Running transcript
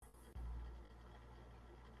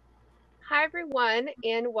Hi, everyone,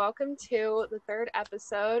 and welcome to the third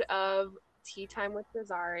episode of Tea Time with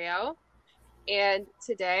Rosario. And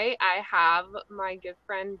today I have my good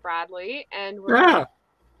friend Bradley, and Yeah.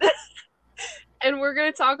 we're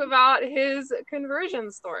gonna talk about his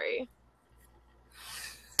conversion story.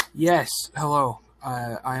 Yes. Hello.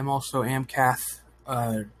 I am also Amcath.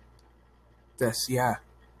 Yeah.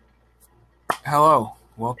 Hello.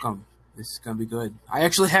 Welcome. This is gonna be good. I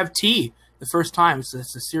actually have tea the first time. It's the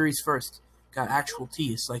series first. Got actual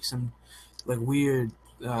tea. It's like some weird.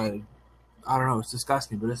 I don't know. It's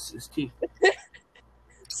disgusting, but it's tea.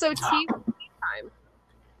 So tea time.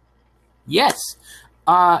 Yes.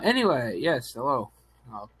 Anyway. Yes. Hello.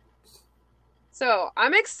 Uh, So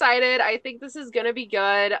I'm excited. I think this is gonna be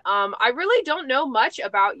good. I really don't know much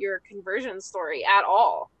about your conversion story at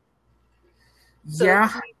all, so this yeah.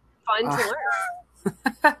 will be fun to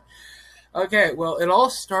learn. Okay, well, it all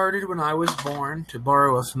started when I was born, to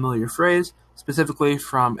borrow a familiar phrase, specifically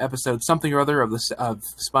from episode something or other of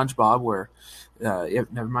SpongeBob, where, yeah,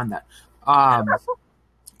 never mind that. Um,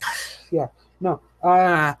 yeah, no.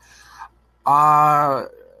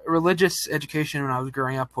 Religious education when I was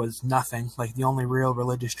growing up was nothing. Like the only real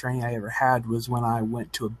religious training I ever had was when I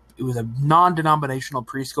went to it was a non-denominational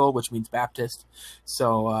preschool, which means Baptist.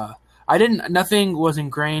 So I didn't. Nothing was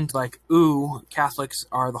ingrained like, ooh, Catholics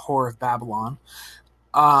are the whore of Babylon.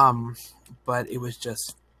 Um, but it was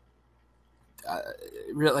just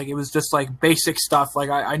it was just like basic stuff. Like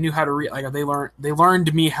I knew how to read. Like they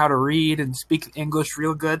learned me how to read and speak English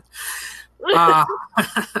real good. Uh,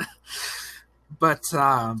 but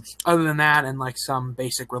other than that, and like some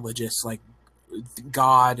basic religious, like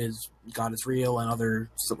God is real, and other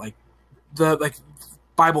like the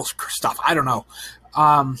Bible stuff. I don't know.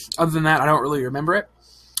 Other than that, I don't really remember it.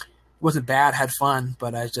 It wasn't bad, had fun,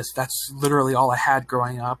 but that's literally all I had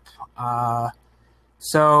growing up.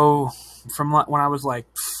 So from when I was like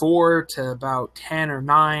 4 to about 10 or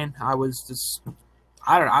 9, I was just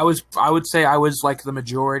I don't know. I would say I was like the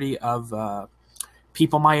majority of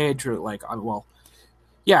people my age, or like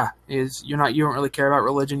yeah, is you don't really care about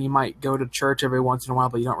religion. You might go to church every once in a while,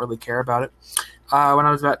 but you don't really care about it. When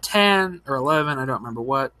I was about 10 or 11, I don't remember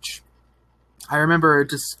what. I remember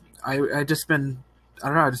I just been, I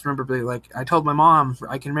don't know, I just remember being like, I told my mom,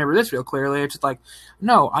 I can remember this real clearly. It's just like,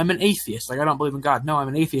 no, I'm an atheist. Like, I don't believe in God. No, I'm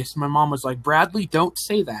an atheist. And my mom was like, Bradley, don't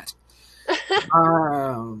say that.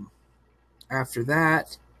 After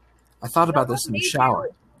that, I thought So about this in the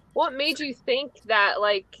shower. what made you think that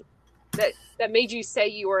that made you say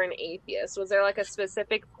you were an atheist? Was there like a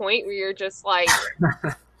specific point where you're just like,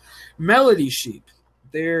 Melody Sheep.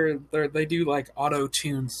 They do like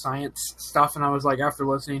auto-tune science stuff, and I was like, after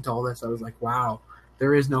listening to all this, I was like, wow,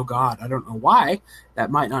 there is no God. I don't know why.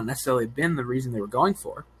 That might not necessarily have been the reason they were going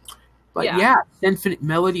for. But yeah,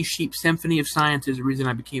 Melody Sheep Symphony of Science is the reason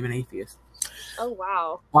I became an atheist. oh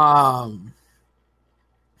wow.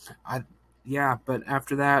 But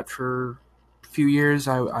after that, for a few years,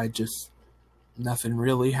 I just nothing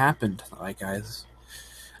really happened. Like I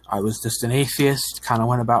was just an atheist. Kind of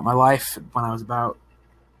went about my life. When I was about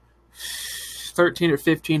 13 or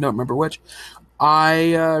 15, don't remember which,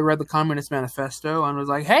 I read the Communist Manifesto and was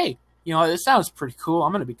like, hey, this sounds pretty cool.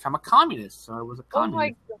 I'm going to become a communist. So I was a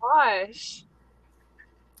communist. Oh my gosh.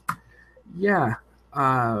 Yeah.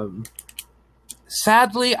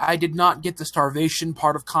 Sadly, I did not get the starvation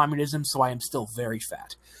part of communism, so I am still very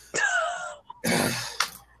fat.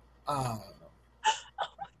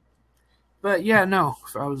 But yeah, no,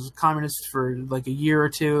 I was a communist for like a year or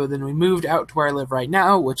two. Then we moved out to where I live right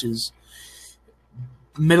now, which is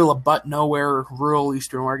middle of butt nowhere, rural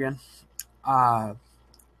Eastern Oregon.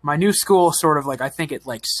 My new school sort of like, I think it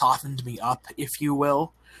like softened me up, if you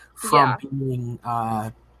will, from being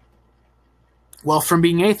from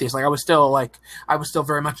being atheist. Like I was still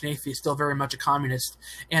very much an atheist, still very much a communist,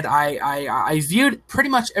 and I viewed pretty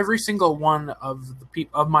much every single one of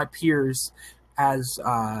of my peers as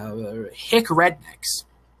hick rednecks.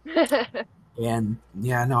 And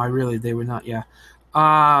yeah, no, they were not. Yeah.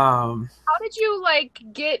 How did you like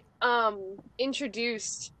get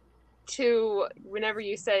introduced to whenever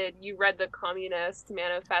you said you read the Communist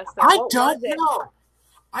Manifesto? I don't know.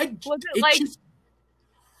 Was it like just,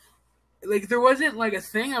 like there wasn't like a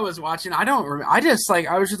thing I was watching. I don't remember. I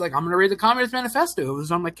was just like, I'm gonna read the Communist Manifesto. It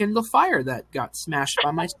was on my Kindle Fire that got smashed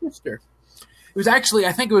by my sister. It was actually,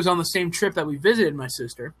 I think it was on the same trip that we visited my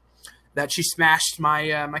sister that she smashed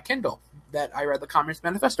my my Kindle that I read the Communist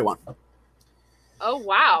Manifesto on. oh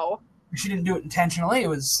wow. She didn't do it intentionally. It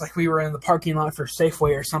was like we were in the parking lot for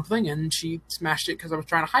Safeway or something, and she smashed it because I was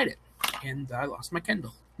trying to hide it, and I lost my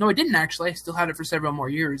Kindle. No, I didn't actually. I still had it for several more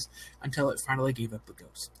years until it finally gave up the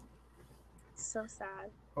ghost. So sad.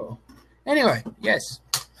 Oh. Anyway, yes.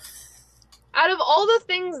 Out of all the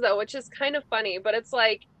things, though, which is kind of funny, but it's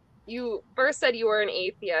like you first said you were an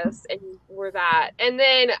atheist and you were that. And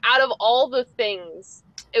then out of all the things,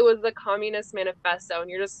 it was the Communist Manifesto, and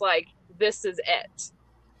you're just like, this is it.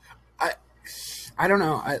 I I don't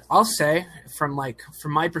know. I'll say from my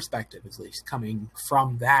perspective, at least, coming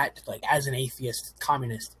from that, like as an atheist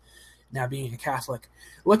communist, now being a Catholic,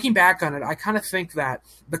 looking back on it, I kind of think that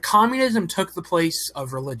the communism took the place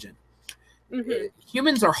of religion. Mm-hmm.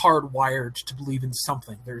 Humans are hardwired to believe in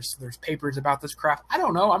something. There's papers about this crap. I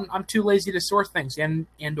don't know. I'm too lazy to source things and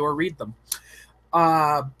or read them.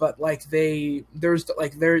 But like they've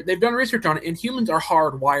done research on it, and humans are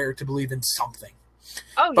hardwired to believe in something.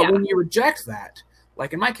 Oh, But yeah. when you reject that,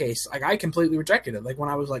 like in my case, like I completely rejected it. Like when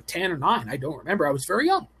I was like 10 or 9, I don't remember. I was very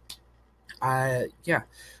young. Yeah.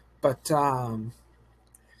 But so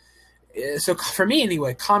for me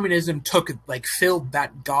anyway, communism filled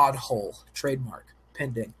that god hole, trademark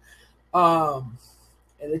pending. And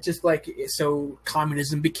it just so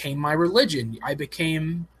communism became my religion.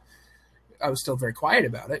 I was still very quiet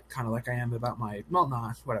about it, kind of like I am about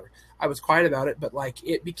whatever. I was quiet about it, but like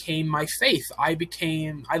it became my faith. I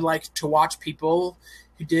liked to watch people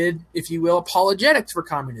who did, if you will, apologetics for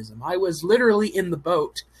communism. I was literally in the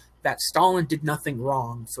boat that Stalin did nothing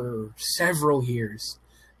wrong for several years.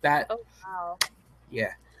 Oh, wow.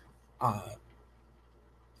 Yeah.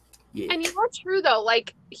 Yeah. And you are true, though.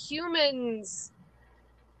 Like, humans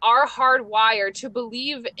are hardwired to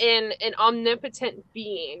believe in an omnipotent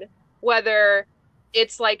being, whether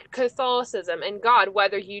it's like Catholicism and God,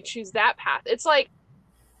 whether you choose that path. It's like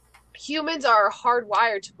humans are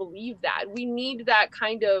hardwired to believe that. We need that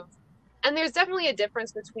kind of, and there's definitely a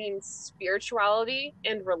difference between spirituality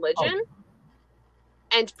and religion. Oh.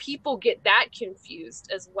 And people get that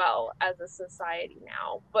confused as well as a society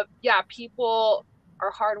now. But yeah, people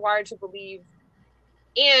are hardwired to believe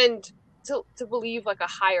and to believe like a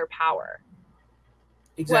higher power.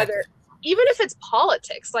 Exactly. Even if it's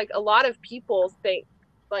politics, like a lot of people think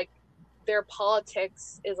like their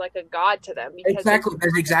politics is like a god to them. Because exactly.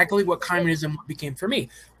 That's exactly what communism became for me. It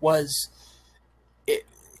was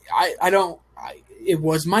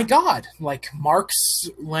my god. Like Marx,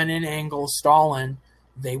 Lenin, Engels, Stalin,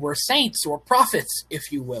 they were saints or prophets,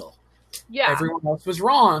 if you will. Yeah. Everyone else was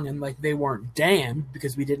wrong, and like they weren't damned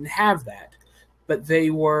because we didn't have that. But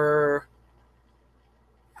they were,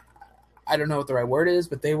 I don't know what the right word is,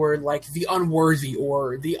 but they were like the unworthy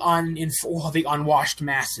or the unwashed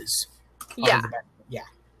masses. Yeah. Yeah.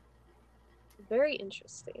 Very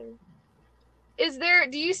interesting.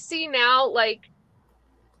 Do you see now, like,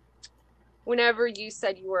 whenever you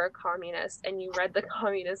said you were a communist and you read the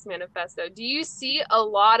Communist Manifesto, do you see a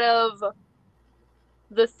lot of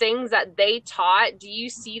the things that they taught? Do you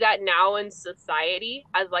see that now in society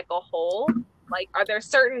as like a whole? Like, are there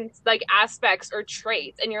certain like aspects or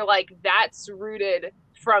traits and you're like, that's rooted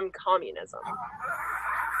from communism?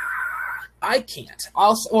 I can't.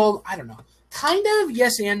 I don't know. Kind of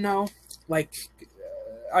yes and no. Like,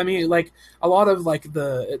 I mean, like a lot of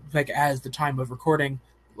as the time of recording,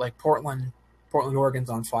 like Portland, Oregon's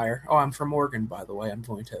on fire. Oh, I'm from Oregon, by the way. I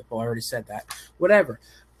already said that. Whatever.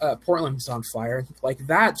 Portland's on fire. Like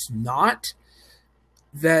that's not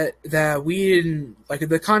that we didn't like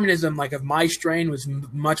the communism like of my strain was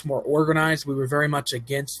much more organized. We were very much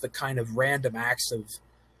against the kind of random acts of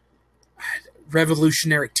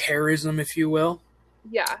revolutionary terrorism, if you will.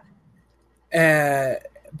 Yeah.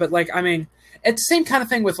 But like, I mean, it's the same kind of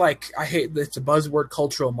thing with like, it's a buzzword,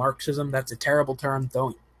 cultural Marxism. That's a terrible term.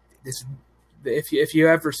 If you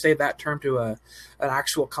ever say that term to an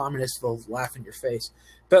actual communist, they'll laugh in your face.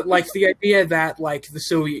 But like the idea that like the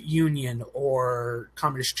Soviet Union or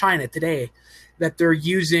communist China today, that they're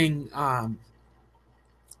using,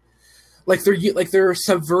 they're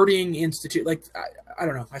subverting institute. Like I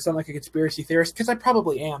don't know. I sound like a conspiracy theorist because I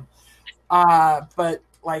probably am. But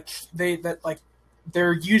like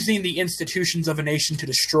they're using the institutions of a nation to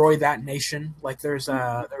destroy that nation. Like there was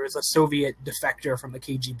a Soviet defector from the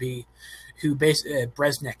KGB who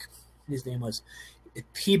Brezhnev, his name was.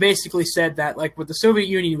 He basically said that like what the Soviet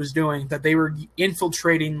Union was doing, that they were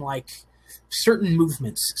infiltrating like certain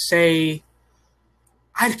movements. Say,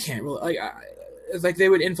 I can't really like they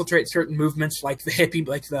would infiltrate certain movements like the hippie,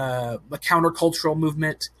 like the countercultural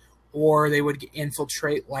movement, or they would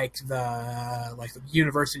infiltrate like the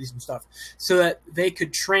universities and stuff, so that they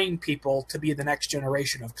could train people to be the next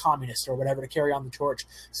generation of communists or whatever, to carry on the torch.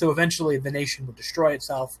 So eventually the nation would destroy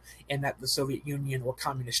itself, and that the Soviet Union or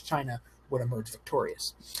communist China would emerge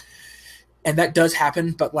victorious. And that does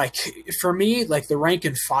happen, but like for me, like the rank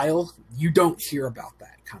and file, you don't hear about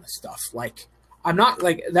that kind of stuff. Like I'm not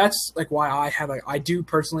like that's like why I have I do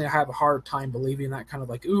personally I have a hard time believing that kind of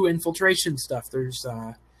like infiltration stuff. There's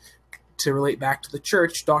to relate back to the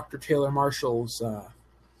church, Dr. Taylor Marshall's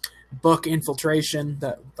book Infiltration,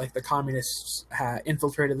 that like the communists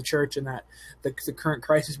infiltrated the church, and that the current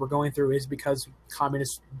crisis we're going through is because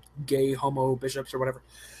communist gay homo bishops or whatever.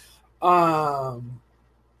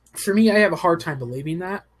 For me, I have a hard time believing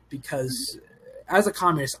that because as a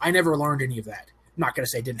communist, I never learned any of that. I'm not going to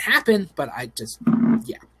say it didn't happen, but I just,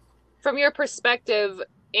 yeah. From your perspective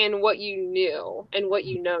and what you knew and what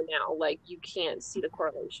you know now, like you can't see the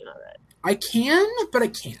correlation of it. I can, but I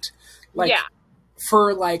can't. Like, yeah.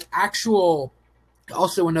 For like actual,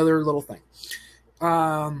 also another little thing.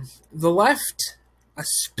 The left,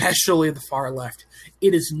 especially the far left,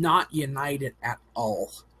 it is not united at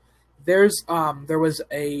all. There was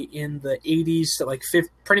in the 80s, like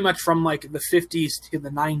pretty much from like the 50s to the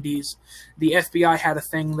 90s, the FBI had a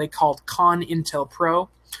thing they called Intel Pro,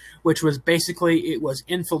 which was basically it was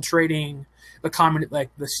infiltrating the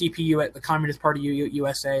the CPU at the Communist Party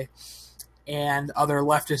USA and other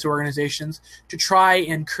leftist organizations to try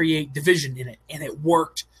and create division in it, and it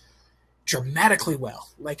worked dramatically well.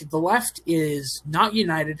 Like the left is not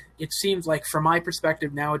united. It seems like, from my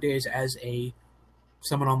perspective nowadays, as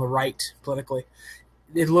someone on the right politically,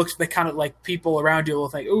 it looks they kind of like people around you will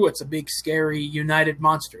think, "Oh, it's a big, scary, united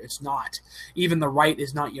monster." It's not. Even the right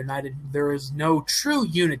is not united. There is no true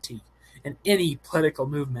unity in any political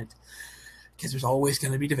movement because there's always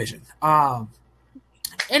going to be division.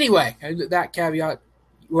 Anyway, that caveat.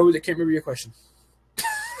 What was it? Can't remember your question.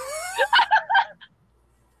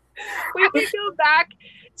 We could go back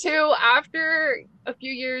to after a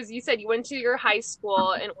few years. You said you went to your high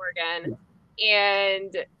school in Oregon.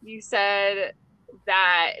 And you said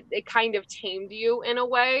that it kind of tamed you in a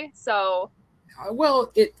way. So,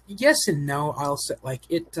 well, yes and no. I'll say like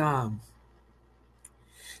it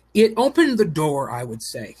opened the door, I would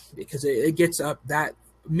say, because it gets up that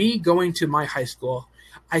me going to my high school.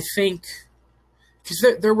 I think because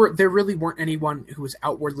there really weren't anyone who was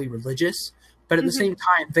outwardly religious, but at the same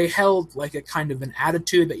time they held like a kind of an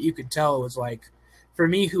attitude that you could tell was like. For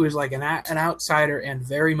me, who is like an outsider and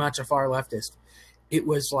very much a far leftist, it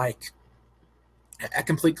was like a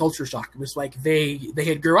complete culture shock. It was like they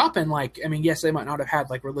had grew up in like, I mean, yes, they might not have had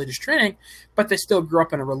like religious training, but they still grew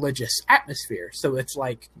up in a religious atmosphere. So it's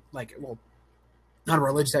like well, not a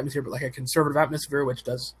religious atmosphere, but like a conservative atmosphere, which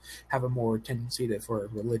does have a more tendency for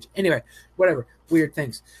religion. Anyway, whatever, weird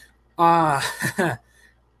things. But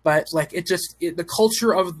like the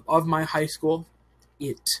culture of my high school,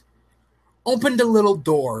 it opened a little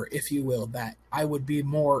door, if you will, that I would be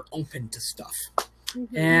more open to stuff.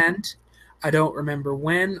 And I don't remember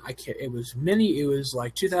when. It was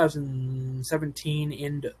like 2017,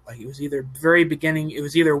 and like it was either very beginning. It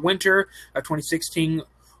was either winter of 2016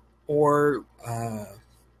 or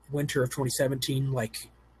winter of 2017. Like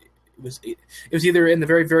it was either in the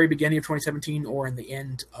very, very beginning of 2017 or in the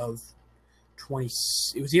end of 20.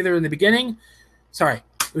 It was either in the beginning. Sorry.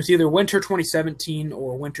 It was either winter 2017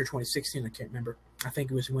 or winter 2016. I can't remember. I think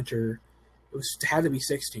it was winter. It had to be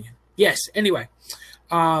 16. Yes. Anyway,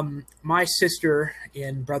 my sister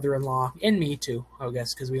and brother-in-law, and me too, I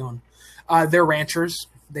guess, because we own. They're ranchers.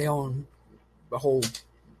 They own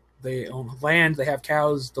They own land. They have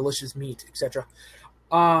cows, delicious meat, etc.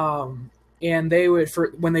 And they would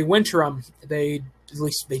when they winter them. At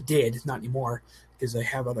least they did, not anymore because they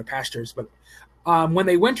have other pastures, but. When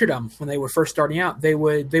they wintered them, when they were first starting out, they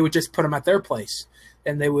would just put them at their place,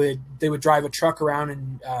 and they would drive a truck around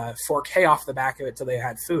and fork hay off the back of it till they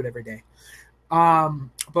had food every day.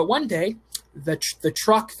 But one day, the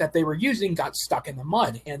truck that they were using got stuck in the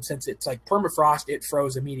mud, and since it's like permafrost, it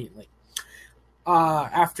froze immediately.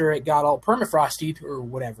 After it got all permafrosted or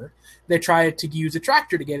whatever, they tried to use a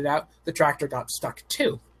tractor to get it out. The tractor got stuck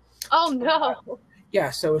too. Oh no! Yeah,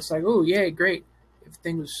 so it's like, oh yay, great.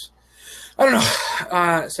 Everything was. I don't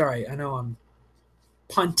know. Sorry, I know I'm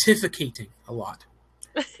pontificating a lot.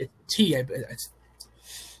 Tea.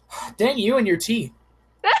 Dang you and your tea.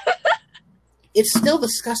 It's still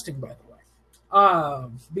disgusting, by the way.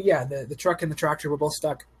 But yeah, the truck and the tractor were both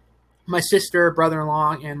stuck. My sister,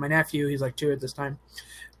 brother-in-law, and my nephew, he's like 2 at this time,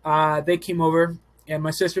 they came over, and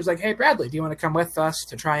my sister's like, "Hey, Bradley, do you want to come with us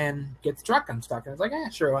to try and get the truck unstuck?" And I was like, "Yeah,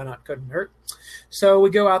 sure, why not? Couldn't hurt." So we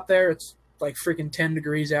go out there. It's like freaking 10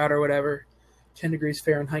 degrees out or whatever. 10 degrees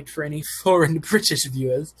Fahrenheit for any foreign British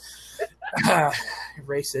viewers.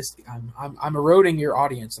 Racist. I'm eroding your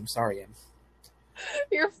audience. I'm sorry.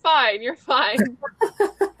 You're fine. You're fine.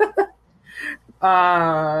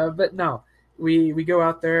 But no. we go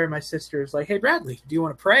out there, and my sister's like, "Hey, Bradley, do you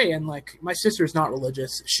want to pray?" And like, my sister's not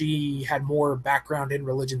religious. She had more background in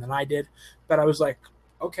religion than I did, but I was like,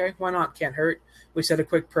 "Okay, why not? Can't hurt." We said a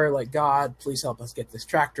quick prayer like, "God, please help us get this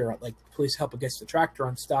tractor, like, please help us get the tractor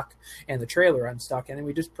unstuck and the trailer unstuck." And then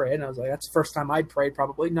we just prayed, and I was like, "That's the first time I'd prayed,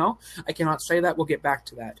 probably." No, I cannot say that. We'll get back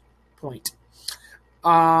to that point.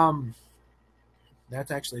 That's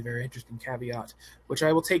actually a very interesting caveat, which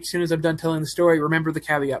I will take as soon as I'm done telling the story. Remember the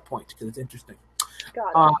caveat point because it's interesting.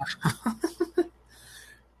 Got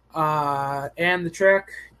it. And the truck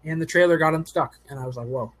and the trailer got unstuck, and I was like,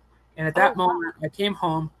 "Whoa!" And at that moment, I came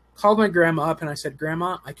home, called my grandma up, and I said,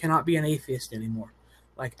 "Grandma, I cannot be an atheist anymore."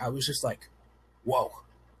 Like, I was just like, "Whoa!"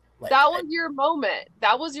 Like, that was your moment.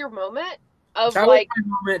 That was your moment of that like was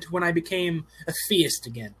my moment when I became a theist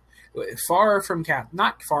again. Far from Catholic,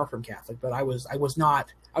 not far from Catholic, but I was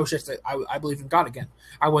not. I was just I believed in God again.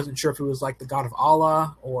 I wasn't sure if it was like the God of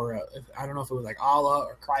Allah or I don't know if it was like Allah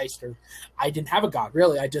or Christ or I didn't have a God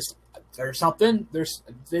really. I just there's something there's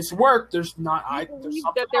this work. There's not I believed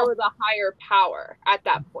that there was a higher power at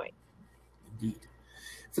that point. Indeed.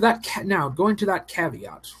 For that now going to that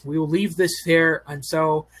caveat, we will leave this there, and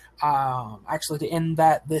so actually to end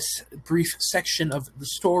this brief section of the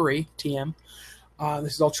story, TM.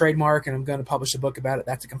 This is all trademark, and I'm going to publish a book about it.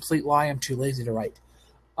 That's a complete lie. I'm too lazy to write.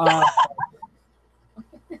 I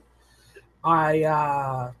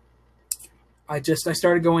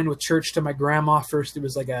started going with church to my grandma first. It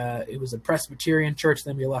was a Presbyterian church.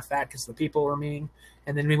 Then we left that because the people were mean,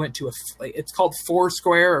 and then we went to it's called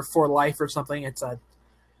Foursquare or For Life or something. It's like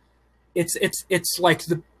it's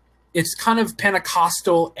kind of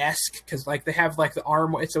Pentecostal-esque because like they have like the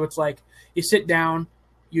arm. So it's like you sit down,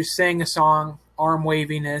 you sing a song, arm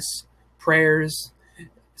waviness, prayers,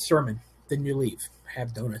 sermon, then you leave,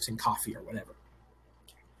 have donuts and coffee or whatever.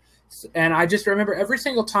 And I just remember every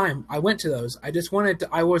single time I went to those, I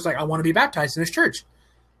was like, I want to be baptized in this church.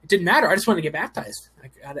 It didn't matter. I just wanted to get baptized.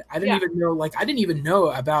 I didn't even know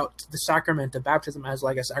about the sacrament of baptism as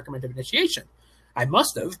like a sacrament of initiation. I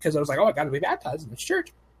must have, because I was like, oh, I got to be baptized in this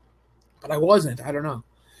church. But I wasn't. I don't know.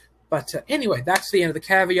 But anyway, that's the end of the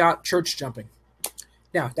caveat, church jumping.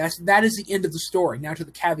 Now, that is the end of the story. Now to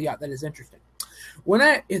the caveat that is interesting.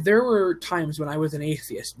 There were times when I was an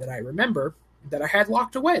atheist that I remember that I had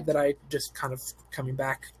locked away, that I just kind of coming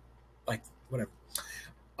back, like, whatever.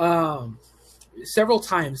 Several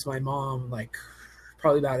times my mom, like,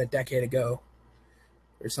 probably about a decade ago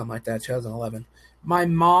or something like that, 2011, my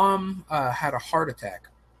mom had a heart attack.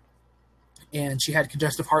 And she had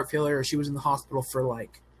congestive heart failure. She was in the hospital for,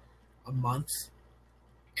 like, a month.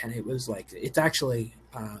 And it was like, it's actually,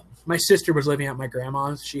 my sister was living at my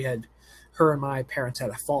grandma's. Her and my parents had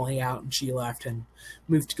a falling out, and she left and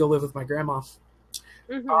moved to go live with my grandma.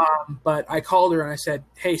 Mm-hmm. But I called her and I said,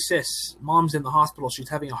 "Hey sis, mom's in the hospital. She's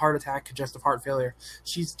having a heart attack, congestive heart failure.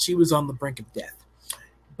 She was on the brink of death."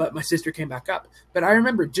 But my sister came back up. But I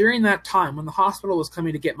remember during that time when the hospital was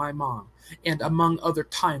coming to get my mom, and among other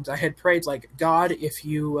times, I had prayed like, God, if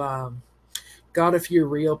you're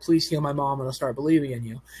real, please heal my mom and I'll start believing in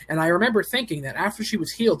you. And I remember thinking that after she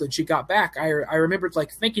was healed and she got back, I remembered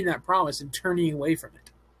like thinking that promise and turning away from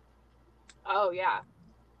it. Oh, yeah.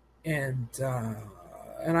 And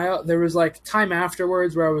there was like time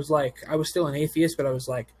afterwards where I was still an atheist, but I was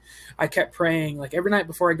like, I kept praying like every night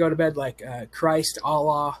before I go to bed, like Christ,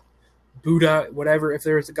 Allah, Buddha, whatever. If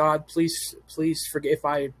there is a God, please forgive. If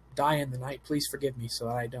I die in the night, please forgive me so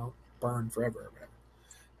that I don't burn forever or whatever.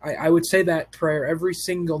 I would say that prayer every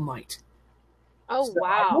single night. Oh, so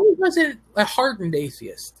wow. I really wasn't a hardened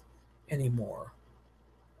atheist anymore.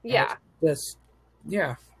 Yeah.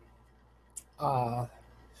 Yeah. I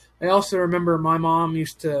also remember my mom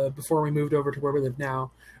used to, before we moved over to where we live now,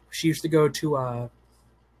 she used to go to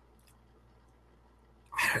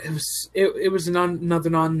it was another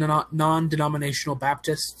non-denominational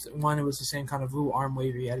Baptist one. It was the same kind of arm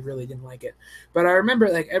wavy. I really didn't like it, but I remember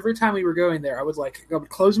like every time we were going there, I would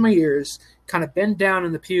close my ears, kind of bend down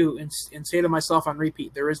in the pew, and say to myself on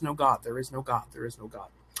repeat, "There is no God. There is no God. There is no God."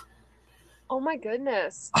 Oh my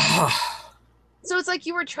goodness. So it's like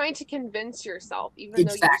you were trying to convince yourself, even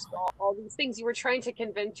though you saw all these things, you were trying to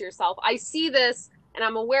convince yourself, I see this and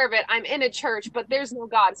I'm aware of it. I'm in a church, but there's no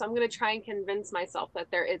God. So I'm going to try and convince myself that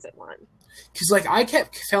there isn't one. Because like I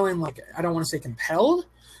kept feeling like, I don't want to say compelled,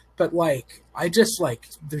 but like I just like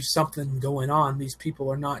there's something going on. These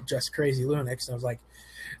people are not just crazy lunatics. And I was like,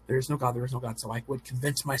 there's no God, there is no God. So I would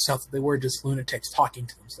convince myself that they were just lunatics talking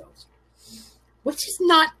to themselves, which is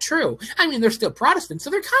not true. I mean, they're still Protestants, so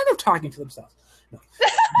they're kind of talking to themselves. No.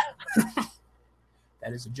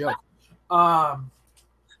 That is a joke.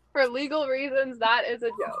 For legal reasons, that is a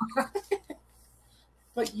joke.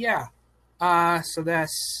 But yeah, so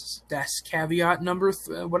that's caveat number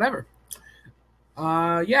whatever.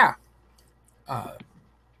 Yeah. Uh,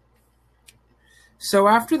 so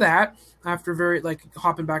after that, after very like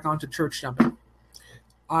hopping back onto church jumping,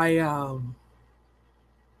 I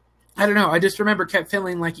I don't know. I just remember kept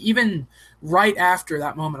feeling like even right after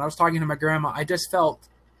that moment, I was talking to my grandma. I just felt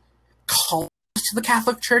called to the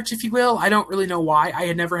Catholic Church, if you will. I don't really know why. I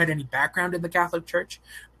had never had any background in the Catholic Church.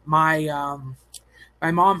 My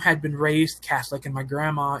mom had been raised Catholic, and my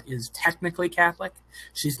grandma is technically Catholic.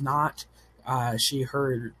 She's not. She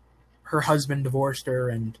her husband divorced her,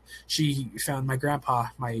 and she found my grandpa,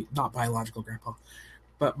 my not biological grandpa,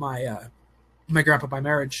 but my grandpa by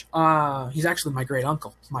marriage. He's actually my great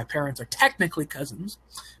uncle. My parents are technically cousins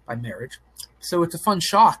by marriage, so it's a fun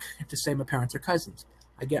shock to say my parents are cousins.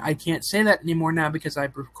 I can't say that anymore now because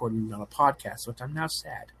I've recorded it on a podcast, which I'm now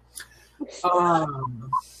sad.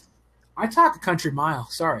 Um, I talk a country mile.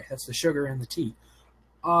 Sorry, that's the sugar and the tea.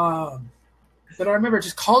 Um, but I remember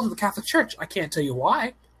just called to the Catholic Church. I can't tell you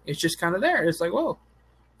why. It's just kind of there. It's like, whoa,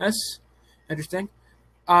 that's interesting.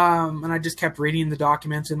 And I just kept reading the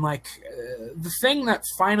documents, and like the thing that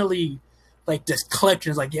finally like just clicked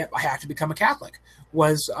and was like, yep, I have to become a Catholic.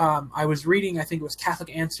 Was I was reading, I think it was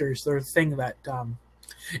Catholic Answers, the thing that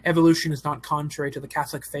evolution is not contrary to the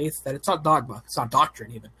Catholic faith, that it's not dogma, it's not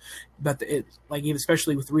doctrine even, but it like even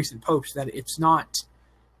especially with recent popes, that it's not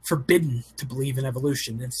forbidden to believe in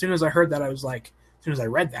evolution. And as soon as I heard that, I was like, as soon as I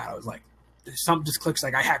read that, I was like, something just clicks,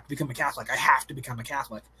 like I have to become a Catholic. I have to become a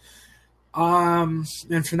Catholic. And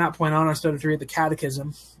from that point on, I started to read the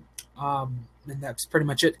Catechism, and that's pretty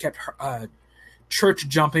much it. Kept church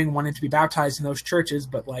jumping, wanting to be baptized in those churches,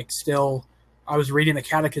 but like still, I was reading the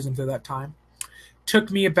Catechism through that time.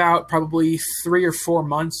 Took me about probably 3 or 4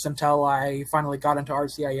 months until I finally got into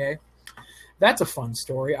RCIA. That's a fun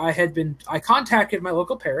story. I contacted my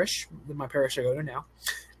local parish, my parish I go to now.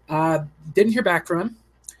 Didn't hear back from him,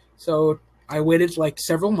 so I waited like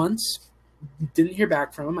several months. Didn't hear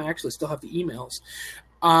back from him. I actually still have the emails.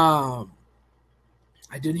 I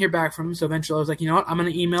didn't hear back from him, so eventually I was like, you know what? I'm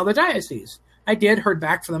going to email the diocese. I did. Heard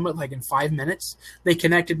back from them, but like in 5 minutes, they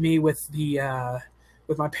connected me with the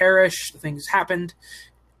with my parish. Things happened,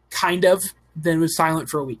 kind of. Then it was silent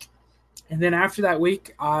for a week, and then after that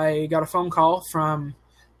week, I got a phone call from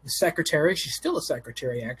the secretary. She's still a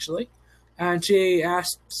secretary, actually. And she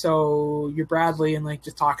asked, so you're Bradley, and like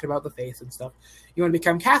just talking about the faith and stuff. You want to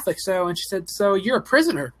become Catholic? So, and she said, so you're a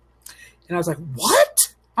prisoner. And I was like, what?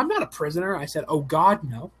 I'm not a prisoner. I said, oh God,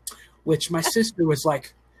 no. Which my sister was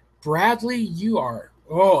like, Bradley, you are,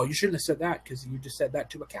 oh, you shouldn't have said that because you just said that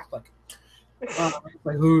to a Catholic.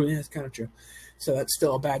 Like, ooh, yeah, it's kind of true. So that's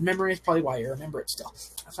still a bad memory. It's probably why you remember it still.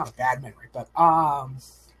 That's not a bad memory. But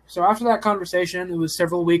so after that conversation, it was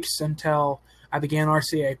several weeks until I began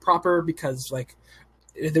RCA proper, because like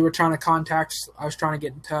they were trying to contact, I was trying to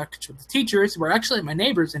get in touch with the teachers, who were actually my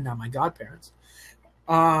neighbors and now my godparents.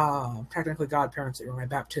 Technically godparents, they were my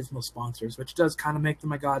baptismal sponsors, which does kind of make them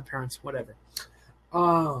my godparents, whatever.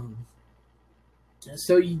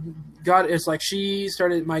 So God is like,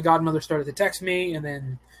 my godmother started to text me, and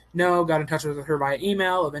then got in touch with her via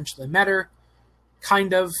email, eventually met her,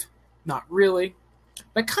 kind of, not really,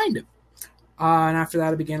 but kind of. And after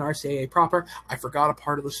that, I began RCAA proper. I forgot a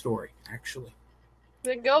part of the story, actually.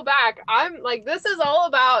 Then go back. I'm like, this is all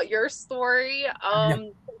about your story.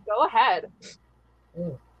 Go ahead.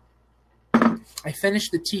 Oh. I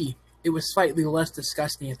finished the tea. It was slightly less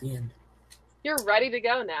disgusting at the end. You're ready to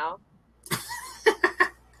go now.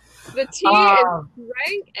 The tea is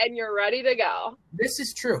drank and you're ready to go. This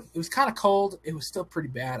is true. It was kind of cold. It was still pretty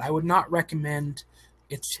bad. I would not recommend.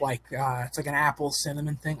 It's like an apple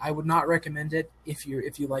cinnamon thing. I would not recommend it if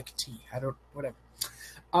you like tea. I don't, whatever.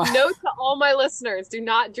 Note to all my listeners: do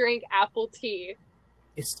not drink apple tea.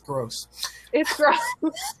 It's gross. It's gross.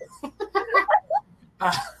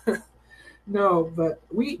 No, but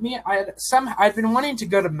I'd been wanting to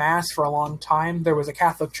go to mass for a long time. There was a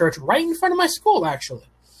Catholic church right in front of my school, actually.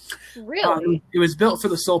 Really? It was built for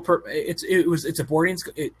the sole purpose. It's a boarding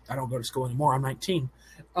school. I don't go to school anymore. I'm 19.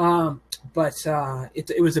 But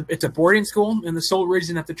it's a boarding school, and the sole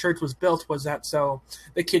reason that the church was built was that so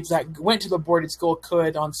the kids that went to the boarding school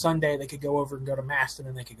could, on Sunday, they could go over and go to mass, and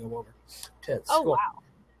then they could go over to school.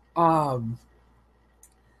 Oh, wow.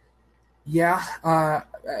 Yeah,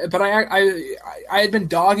 but I had been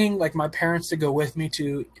dogging like my parents to go with me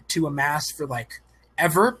to a mass for like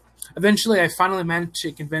ever. Eventually, I finally managed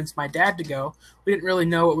to convince my dad to go. We didn't really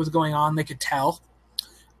know what was going on; they could tell.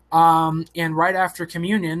 And right after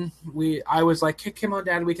communion, I was like, hey, come on,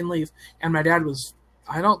 Dad, we can leave. And my dad was,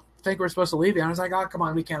 I don't think we're supposed to leave yet. I was like, oh, come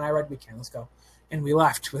on, we can. I read we can. Let's go. and we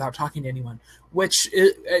left without talking to anyone, which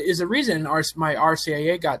is a reason my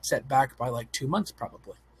RCIA got set back by like 2 months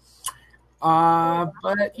probably.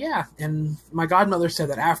 But yeah, and my godmother said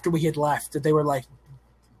that after we had left, that they were like,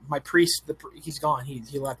 my priest, he's gone. He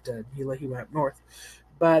left. He went up north,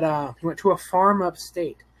 but he went to a farm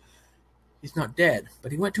upstate. He's not dead,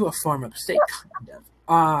 but he went to a farm upstate, kind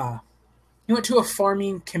of. He went to a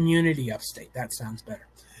farming community upstate. That sounds better.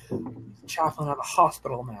 Chaplain at a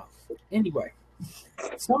hospital now. Anyway,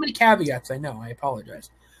 so many caveats. I know. I apologize.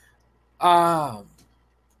 But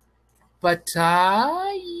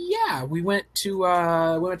yeah, we went to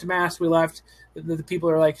mass. We left. The people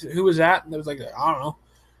are like, "Who was that?" And there was like, "I don't know."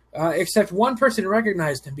 Except one person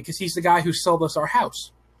recognized him because he's the guy who sold us our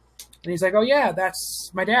house. And he's like, "Oh yeah,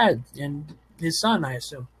 that's my dad and his son, I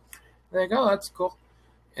assume." They're like, "Oh, that's cool."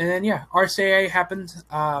 And then yeah, RCA happened.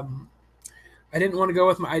 I didn't want to go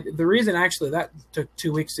with the reason actually that took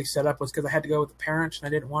 2 weeks to set up was because I had to go with the parents and I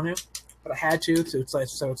didn't want to, but I had to. So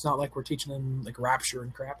it's not like we're teaching them like rapture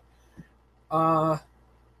and crap.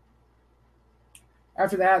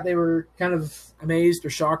 After that, they were kind of amazed or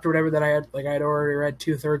shocked or whatever that I had already read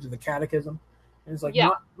 2/3 of the catechism. And it's like,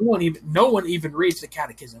 no one even reads the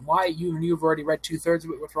catechism. Why you've already read 2/3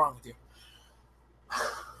 of it? What's wrong with you?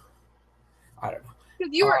 I don't know.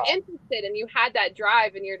 Because you were interested and you had that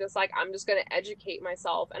drive, and you're just like, I'm just going to educate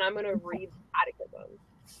myself and I'm going to read the catechism.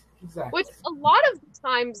 Exactly. Which a lot of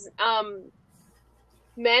times,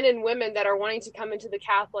 men and women that are wanting to come into the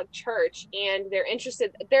Catholic Church and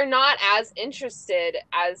they're not as interested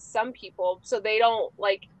as some people, so they don't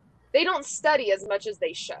study as much as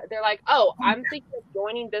they should. They're like, oh, I'm thinking of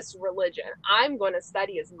joining this religion. I'm going to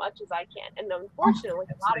study as much as I can. And unfortunately,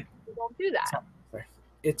 a lot of people don't do that.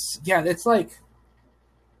 It's like,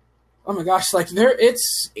 oh my gosh, like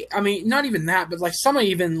not even that, but like some of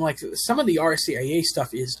the RCIA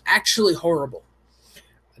stuff is actually horrible.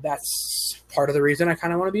 That's part of the reason I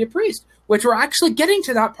kind of want to be a priest, which we're actually getting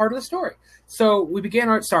to that part of the story. So we began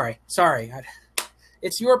our, sorry.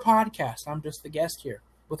 It's your podcast. I'm just the guest here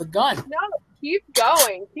with a gun. No, keep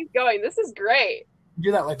going. This is great.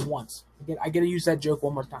 Do that like once. I get to use that joke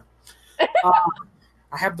one more time.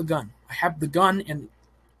 I have the gun, and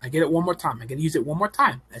I get it one more time. I get to use it one more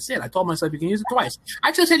time. That's it. I told myself you can use it twice. I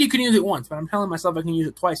actually said you can use it once, but I'm telling myself I can use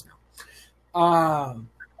it twice now.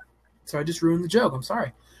 So I just ruined the joke. I'm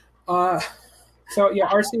sorry. So yeah,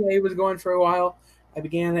 RCA was going for a while. I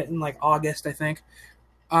began it in like August, I think.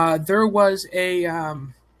 There was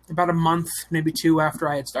about a month, maybe 2 after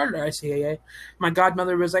I had started RCAA, my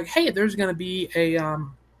godmother was like, "Hey, there's going to be a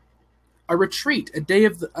retreat, a day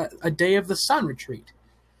of the sun retreat."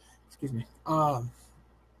 Excuse me.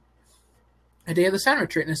 A day of the sun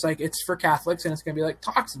retreat, and it's like it's for Catholics, and it's going to be like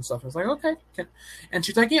talks and stuff. I was like, okay. And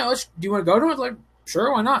she's like, do you want to go to it? I was like,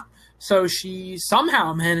 sure, why not? So she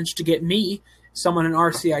somehow managed to get me, someone in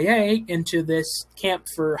RCIA, into this camp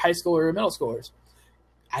for high school or middle schoolers.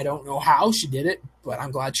 I don't know how she did it, but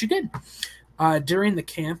I'm glad she did. During the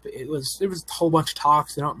camp, there was a whole bunch of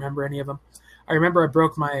talks. I don't remember any of them. I remember I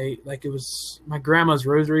broke it was my grandma's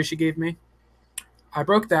rosary she gave me. I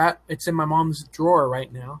broke that. It's in my mom's drawer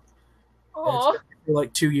right now. Oh, for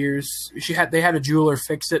like 2 years. They had a jeweler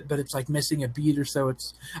fix it, but it's like missing a bead or so.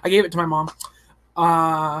 I gave it to my mom.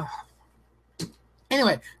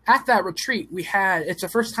 Anyway, at that retreat, it's the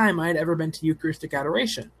first time I had ever been to Eucharistic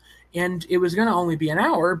adoration. And it was going to only be an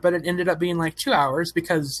hour, but it ended up being like 2 hours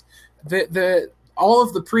because all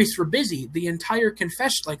of the priests were busy. The entire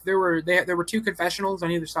confession, like there were 2 confessionals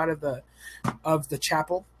on either side of the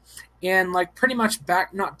chapel, and like pretty much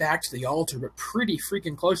not back to the altar, but pretty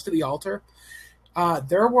freaking close to the altar.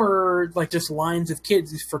 There were like just lines of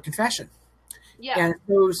kids for confession. Yeah. And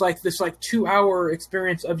it was like this 2 hour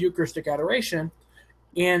experience of Eucharistic adoration.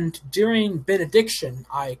 And during benediction,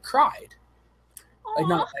 I cried.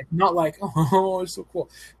 Like not like oh it's so cool,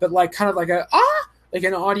 but like kind of like like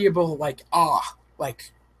an audible like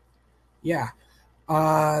like yeah.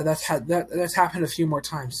 That's happened a few more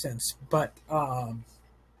times since, but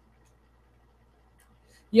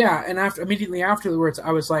yeah. And immediately afterwards,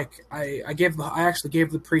 I was like I actually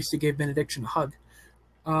gave the priest who gave benediction a hug.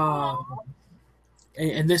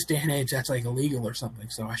 In this day and age, that's like illegal or something.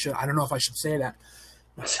 So I don't know if I should say that.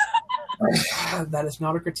 That is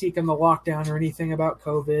not a critique on the lockdown or anything about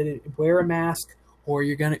COVID. Wear a mask, or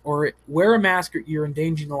wear a mask, or you're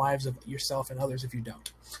endangering the lives of yourself and others if you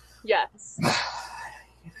don't. Yes.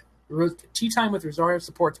 Tea Time with Rosario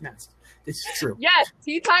supports masks. This is true. Yes,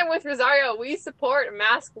 Tea Time with Rosario. We support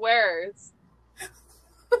mask wearers.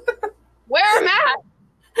 Wear a mask.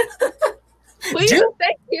 Please,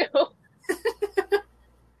 thank you.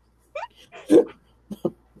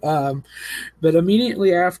 Um, but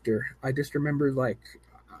immediately after, I just remembered, like,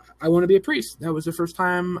 I want to be a priest. That was the first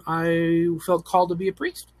time I felt called to be a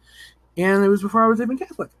priest. And it was before I was even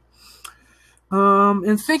Catholic.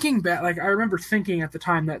 And thinking back, like, I remember thinking at the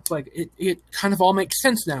time that, like, it kind of all makes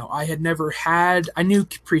sense now. I knew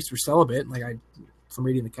priests were celibate, like, from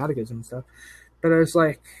reading the catechism and stuff. But I was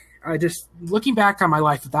like, looking back on my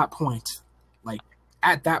life at that point, like,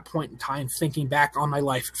 at that point in time, thinking back on my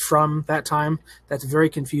life from that time, that's very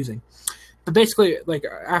confusing. But basically, like,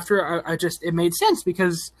 after it made sense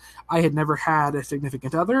because I had never had a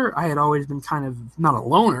significant other. I had always been kind of, not a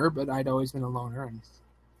loner, but I'd always been a loner. And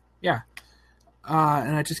yeah.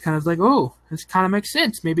 And I just kind of like, oh, this kind of makes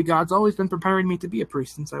sense. Maybe God's always been preparing me to be a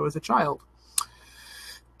priest since I was a child.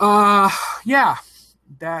 Yeah.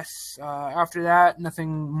 That's, after that,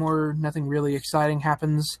 nothing really exciting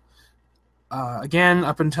happens. Again,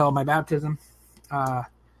 up until my baptism.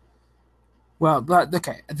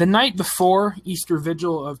 Okay. The night before Easter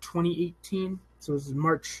Vigil of 2018, so it was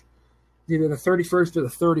March, either the 31st or the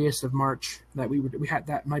 30th of March, that we had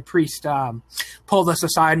that my priest pulled us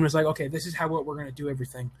aside and was like, okay, this is what we're going to do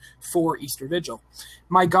everything for Easter Vigil.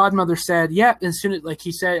 My godmother said, yeah, as soon as, like,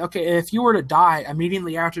 he said, okay, if you were to die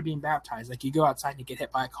immediately after being baptized, like you go outside and you get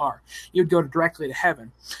hit by a car, you'd go directly to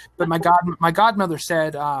heaven. But my godmother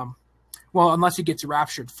said, well, unless he gets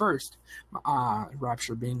raptured first,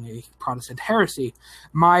 rapture being a Protestant heresy,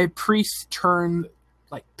 my priest turned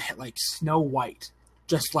like Snow White,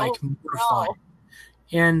 just like mortified. Wow.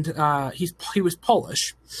 And he was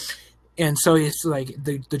Polish, and so it's like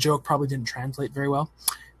the joke probably didn't translate very well.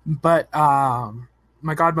 But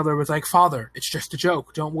my godmother was like, "Father, it's just a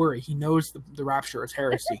joke. Don't worry. He knows the rapture is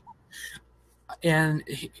heresy." And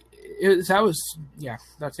that's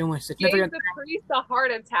the only significant. Gave the priest a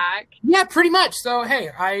heart attack. Yeah, pretty much. So hey,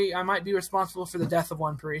 I might be responsible for the death of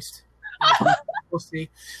one priest. We'll see.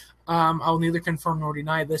 I'll neither confirm nor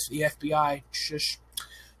deny this. The FBI, shush.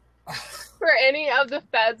 For any of the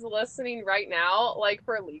feds listening right now, like,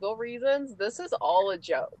 for legal reasons, this is all a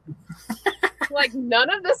joke. Like, none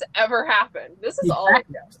of this ever happened. This is all a joke.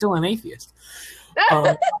 I'm still an atheist.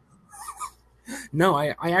 No,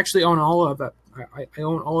 I actually own all of it. I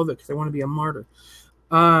own all of it because I want to be a martyr.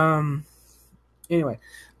 Anyway,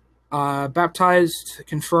 baptized,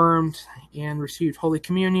 confirmed, and received Holy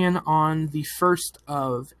Communion on the 1st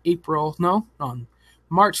of April. No, on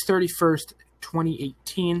March 31st,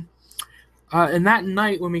 2018. And that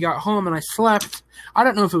night when we got home and I slept, I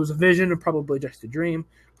don't know if it was a vision or probably just a dream.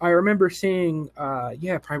 I remember seeing,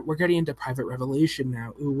 we're getting into private revelation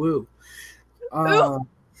now. Ooh, woo.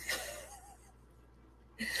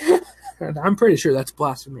 I'm pretty sure that's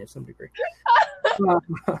blasphemy at some degree.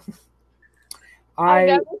 I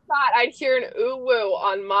never thought I'd hear an ooh woo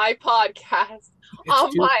on my podcast,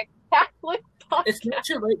 my Catholic podcast. It's not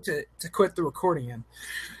too late to quit the recording in.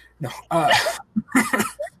 No.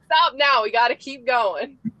 Stop now. We got to keep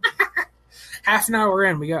going. Half an hour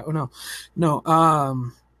in, we got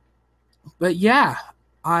no. But yeah,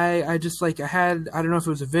 I just like I don't know if it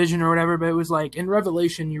was a vision or whatever, but it was like in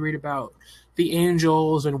Revelation you read about the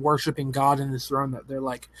angels and worshiping God in his throne, that they're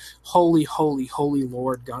like, holy, holy, holy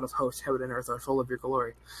Lord, God of hosts, heaven and earth are full of your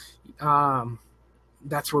glory.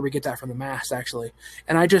 That's where we get that from the Mass, actually.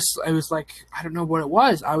 And I was like, I don't know what it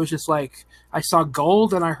was. I was just like, I saw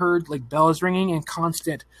gold and I heard like bells ringing and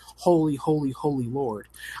constant holy, holy, holy Lord.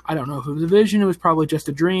 I don't know if it was a vision. It was probably just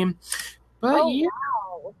a dream. But yeah.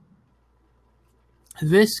 Wow.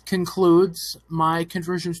 This concludes my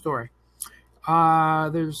conversion story.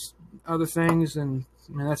 There's other things, and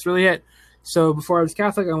that's really it. So before I was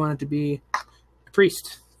Catholic, I wanted to be a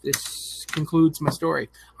priest. This concludes my story.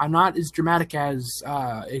 I'm not as dramatic as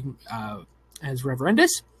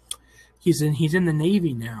Reverendus. He's in the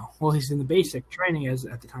Navy now. Well, he's in the basic training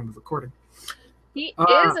at the time of recording. He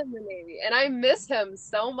is in the Navy, and I miss him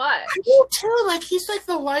so much. I do too. Like, he's like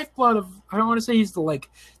the lifeblood of. I don't want to say he's the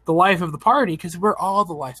life of the party, because we're all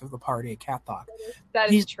the life of the party at Cat Talk.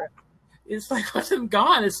 That is true. It's like with him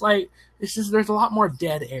gone, it's just there's a lot more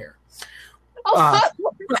dead air. Dead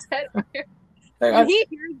air. When he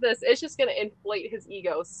hears this, it's just going to inflate his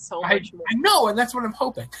ego so much more. I know, and that's what I'm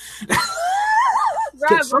hoping.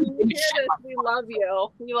 Rev, when you hear this, we love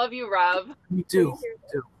you. We love you, Rev. Me too.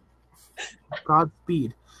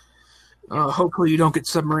 Godspeed. Hopefully you don't get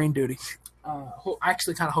submarine duty. I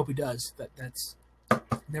actually kind of hope he does. That's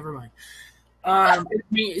never mind.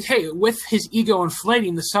 Hey, with his ego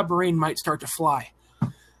inflating, the submarine might start to fly.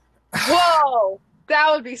 Whoa!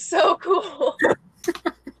 That would be so cool.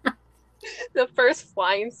 The first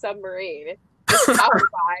flying submarine is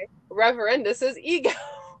powered by Reverendus's ego.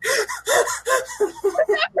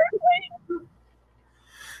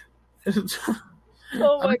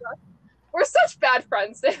 Oh my god. We're such bad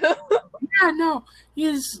friends, too. Yeah, no,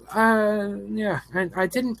 he's yeah. I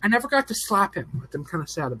never got to slap him, which I'm kind of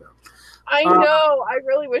sad about. I Uh, know. I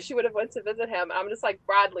really wish you would have went to visit him. I'm just like,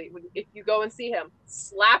 Bradley, if you go and see him,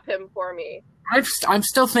 slap him for me. I'm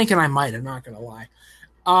still thinking I might. I'm not gonna lie.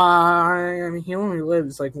 I mean, he only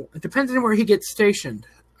lives like it depends on where he gets stationed.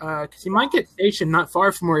 Because he might get stationed not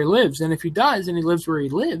far from where he lives, and if he does, and he lives where he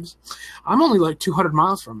lives, I'm only like 200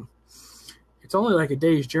 miles from him. It's only like a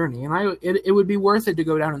day's journey, and it would be worth it to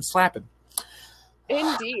go down and slap him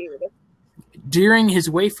Indeed. during his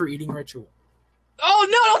wafer eating ritual. Oh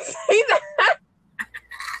no! Don't say that.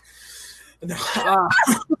 No,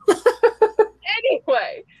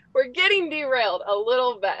 Anyway, we're getting derailed a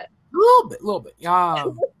little bit. a little bit.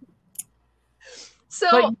 So,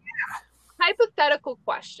 But hypothetical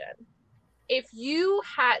question: if you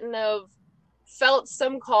hadn't have felt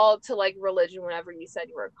some call to like religion whenever you said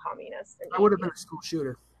you were a communist, and I would have been a school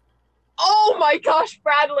shooter. oh my gosh,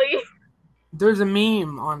 Bradley! There's a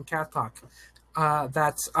meme on Cat Talk.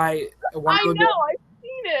 That's I know, I've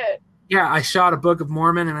seen it. Yeah, I shot a Book of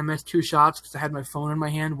Mormon and I missed 2 shots because I had my phone in my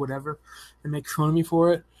hand, whatever. They make fun of me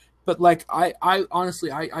for it. But like I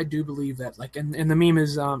honestly I do believe that. Like and the meme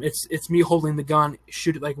is it's me holding the gun,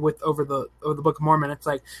 shoot it like with over the Book of Mormon. It's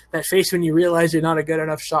like that face when you realize you're not a good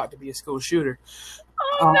enough shot to be a school shooter.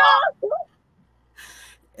 Oh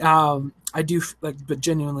no! I do like, but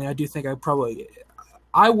genuinely I do think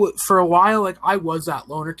I would for a while, like I was that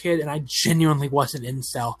loner kid and I genuinely was an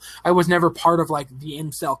incel. I was never part of like the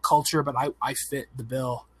incel culture, but I fit the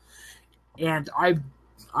bill. And I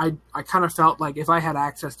kind of felt like if I had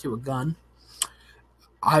access to a gun,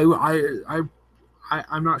 I'm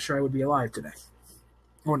not sure I would be alive today.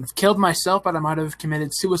 I wouldn't have killed myself, but I might have committed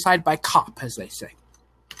suicide by cop, as they say.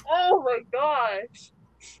 Oh my gosh!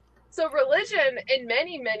 So religion, in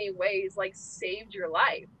many many ways, like saved your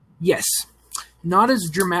life. Yes. Not as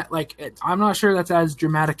dramatic. Like I'm not sure that's as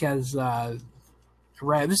dramatic as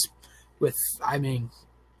Rev's. With I mean,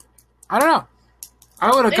 I don't know.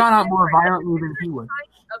 I would have gone out more violently than he would.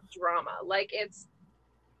 Kind of drama, like it's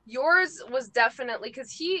yours was definitely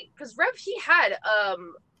because Rev he had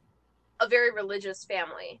a very religious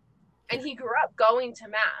family, and he grew up going to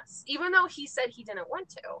mass, even though he said he didn't want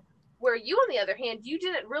to. Where you, on the other hand, you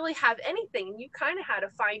didn't really have anything. You kind of had to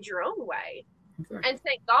find your own way. Exactly. And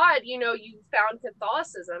thank God, you found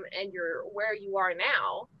Catholicism and you're where you are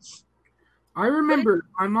now. I remember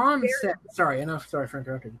my mom said, sorry for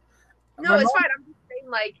interrupting. No, it's fine. I'm just saying,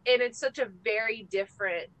 like, and it's such a very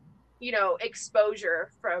different, exposure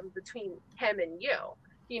between him and you,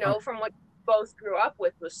 from what both grew up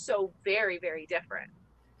with was so very, very different.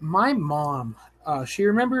 My mom, she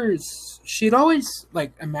remembers she'd always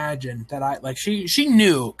like imagined that I like she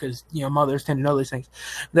knew because mothers tend to know these things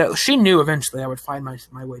that she knew eventually I would find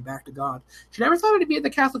my way back to God. She never thought it'd be at the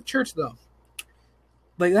Catholic Church though.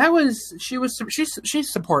 Like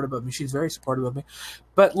she's supportive of me. She's very supportive of me,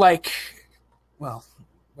 but like, well,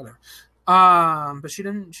 whatever. But she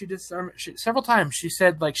didn't. She just several times she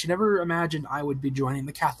said like she never imagined I would be joining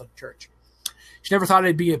the Catholic Church. She never thought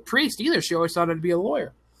I'd be a priest either. She always thought I'd be a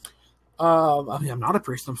lawyer. I mean, I'm not a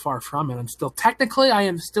priest. I'm far from it. I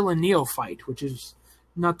am still a neophyte, which is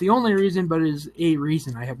not the only reason, but is a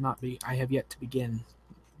reason I have yet to begin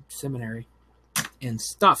seminary and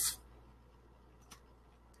stuff.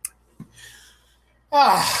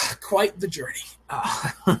 Quite the journey.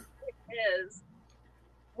 It is.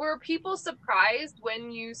 Were people surprised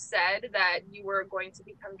when you said that you were going to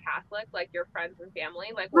become Catholic, like your friends and family?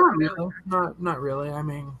 Like, not really. I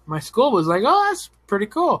mean, my school was like, "Oh, that's pretty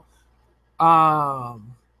cool." I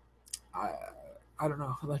don't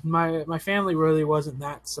know. Like my family really wasn't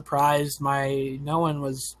that surprised. No one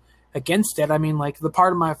was against it. I mean, like the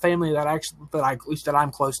part of my family that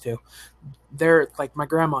I'm close to, they're like my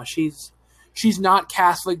grandma. She's not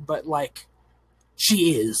Catholic, but like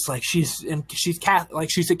she is. Like she's Catholic. Like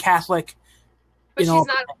she's a Catholic. But she's not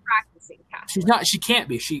a practicing Catholic. She's not. She can't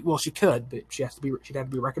be. She could, but she'd have to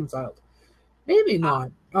be reconciled. Maybe not.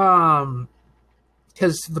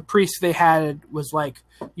 Because the priest they had was like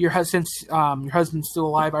your husband's still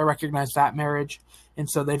alive. I recognize that marriage, and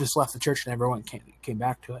so they just left the church and everyone came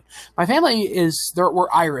back to it. My family we're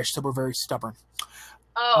Irish, so we're very stubborn.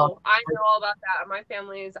 Oh, I know all about that. My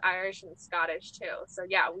family is Irish and Scottish too, so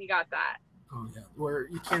yeah, we got that. Oh yeah, where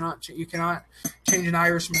you cannot change an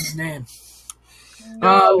Irishman's name.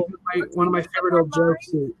 No. One of my favorite old jokes.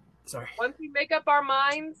 Sorry. Once we make up our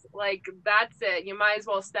minds, like that's it. You might as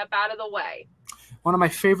well step out of the way. One of my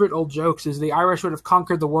favorite old jokes is the Irish would have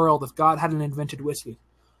conquered the world if God hadn't invented whiskey.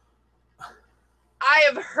 I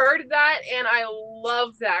have heard that, and I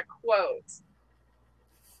love that quote.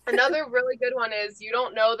 Another really good one is, you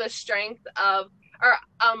don't know the strength of, or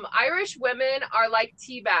Irish women are like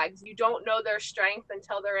tea bags. You don't know their strength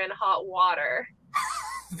until they're in hot water.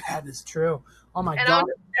 That is true. Oh my And God!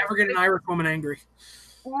 Never get an Irish woman angry.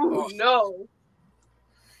 Ooh, no.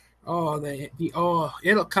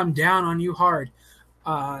 It'll come down on you hard.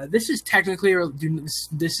 This is technically,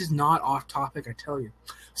 this is not off topic, I tell you.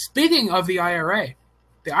 Speaking of the IRA,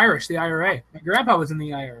 the IRA. My grandpa was in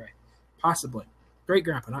the IRA, possibly. Great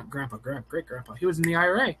grandpa, not grandpa, great grandpa. He was in the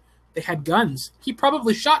IRA. They had guns. He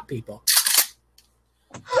probably shot people.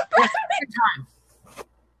 Time.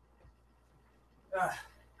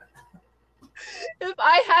 If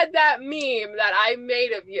I had that meme that I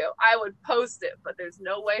made of you, I would post it, but there's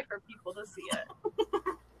no way for people to see it.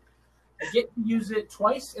 I get to use it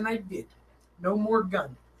twice, and I did. No more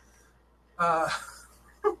gun.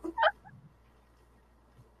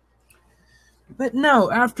 But no,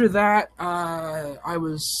 after that, I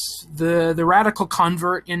was the radical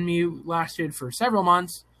convert in me lasted for several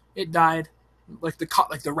months. It died, like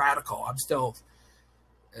the radical. I'm still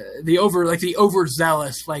the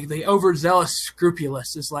overzealous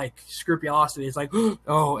scrupulous is like scrupulosity. It's like,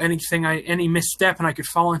 oh, any misstep and I could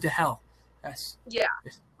fall into hell. That's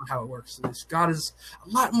how it works. God is a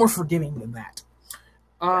lot more forgiving than that.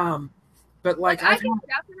 But like I can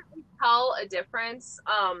definitely tell a difference.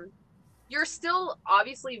 You're still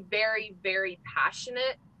obviously very, very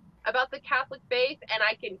passionate about the Catholic faith, and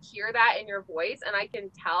I can hear that in your voice, and I can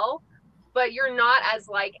tell, but you're not as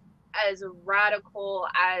radical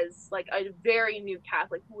as like a very new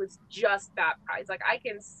Catholic who was just baptized. Like I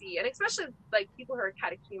can see, and especially like people who are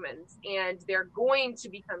catechumens and they're going to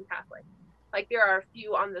become Catholic. Like there are a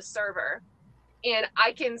few on the server, and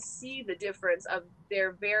I can see the difference of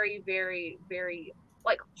they're very, very, very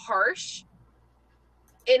like harsh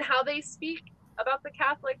in how they speak about the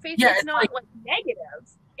Catholic faith. Yeah, it's not like negative.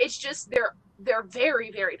 It's just they're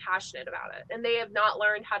very, very passionate about it, and they have not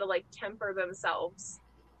learned how to like temper themselves.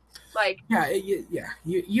 Like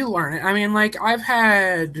you learn it. I mean, like I've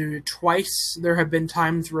had twice. There have been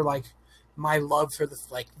times where like my love for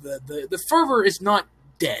the fervor is not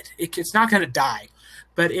dead. It's not gonna die,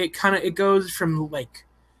 but it goes from like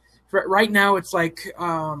right now it's like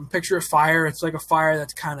picture a fire. It's like a fire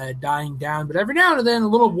that's kind of dying down, but every now and then a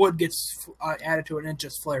little wood gets added to it and it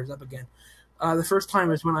just flares up again. The first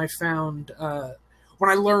time is when I found when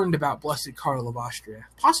I learned about Blessed Karl of Austria,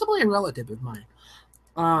 possibly a relative of mine.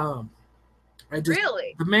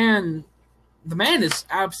 Really? The man is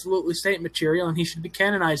absolutely saint material, and he should be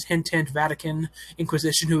canonized. Hint, hint, Vatican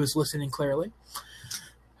Inquisition, who is listening clearly.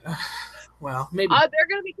 Well, maybe they're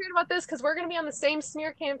going to be curious about this because we're going to be on the same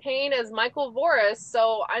smear campaign as Michael Voris.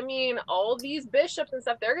 So, I mean, all these bishops and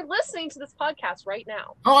stuff, they're listening to this podcast right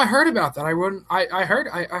now. Oh, I heard about that. I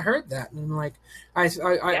heard that, and like I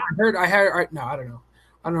don't know. I don't know.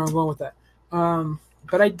 I'm going with that.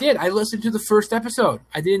 But I did. I listened to the first episode.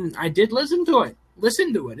 I did listen to it.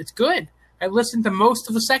 Listen to it. It's good. I listened to most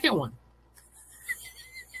of the second one.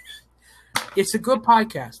 It's a good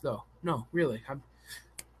podcast, though. No, really.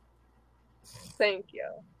 Thank you.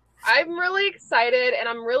 I'm really excited, and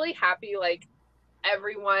I'm really happy. Like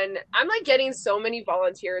everyone, I'm like getting so many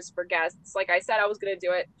volunteers for guests. Like I said, I was gonna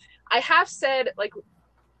do it. I have said like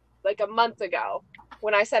a month ago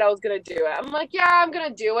when I said I was going to do it. I'm like, yeah, I'm going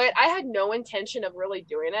to do it. I had no intention of really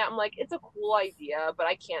doing it. I'm like, it's a cool idea, but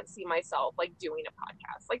I can't see myself like doing a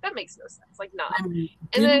podcast. Like that makes no sense. Like not. And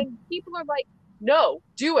then people are like, no,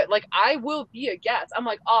 do it. Like I will be a guest. I'm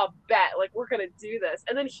like, oh, bet. Like we're going to do this.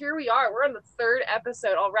 And then here we are. We're on the 3rd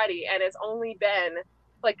episode already. And it's only been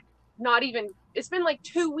like it's been like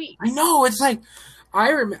 2 weeks. I know. It's like,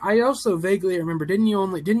 I also vaguely remember, didn't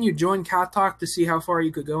you join Cat Talk to see how far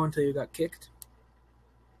you could go until you got kicked?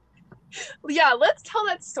 Yeah, let's tell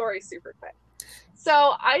that story super quick. So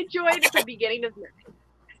I joined at the beginning of May.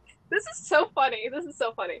 This is so funny.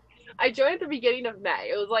 I joined at the beginning of May.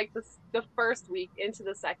 It was like the first week into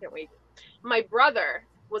the second week. My brother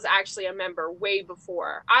was actually a member way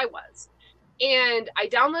before I was. And I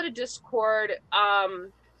downloaded Discord,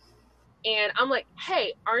 and I'm like,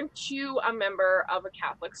 hey, aren't you a member of a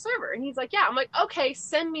Catholic server? And he's like, yeah. I'm like, okay,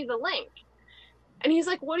 send me the link. And he's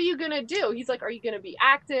like, what are you going to do? He's like, are you going to be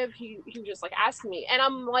active? He was just like asking me. And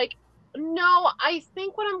I'm like, no, I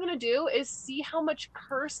think what I'm going to do is see how much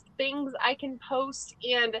cursed things I can post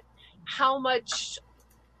and how much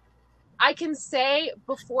I can say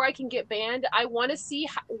before I can get banned. I want to see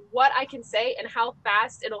what I can say and how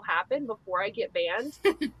fast it'll happen before I get banned.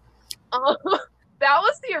 That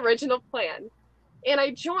was the original plan. And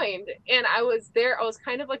I joined, and I was there. I was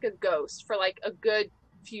kind of like a ghost for like a good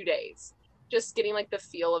few days, just getting like the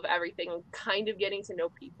feel of everything and kind of getting to know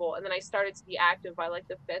people. And then I started to be active by like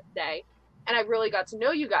the fifth day, and I really got to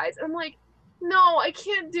know you guys. And I'm like, no, I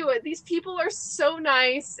can't do it. These people are so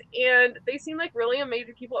nice, and they seem like really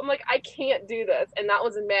amazing people. I'm like, I can't do this. And that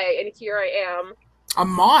was in May, and here I am A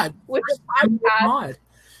mod. with the A podcast. mod.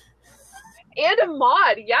 And a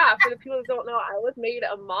mod, yeah. For the people that don't know, I was made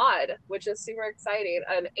a mod, which is super exciting.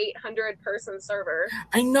 An 800-person server.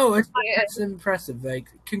 I know, it's impressive. Like,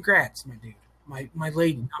 congrats, my dude. My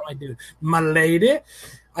lady, not my dude. My lady.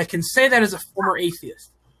 I can say that as a former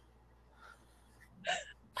atheist.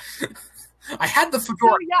 I had the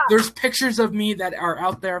fedora. So, yeah. There's pictures of me that are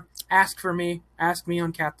out there. Ask me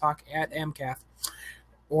on Cath Talk at MCath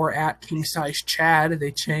or at King Size Chad.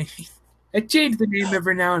 They change the name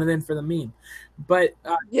every now and then for the meme. But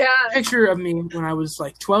yeah, a picture of me when I was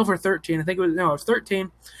like 12 or 13. I was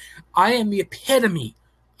 13. I am the epitome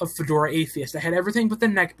of fedora atheist. I had everything but the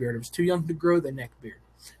neck beard. I was too young to grow the neck beard.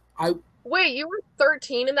 Wait, you were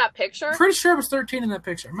 13 in that picture? I'm pretty sure I was 13 in that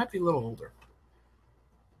picture. I might be a little older.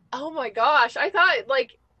 Oh my gosh. I thought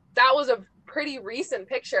like that was a pretty recent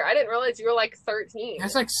picture. I didn't realize you were like 13.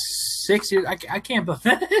 That's like 6 years. I can't believe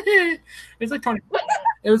it. It's like 20.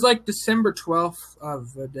 It was like December 12th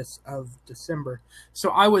of December. So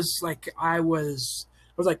I was like 12. I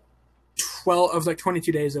was like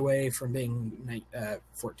 22 days away from being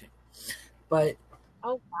 14. But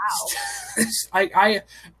oh wow. I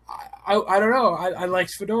don't know. I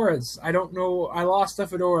liked fedoras. I don't know. I lost a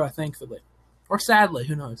fedora, thankfully, or sadly.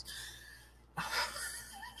 Who knows?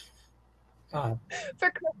 For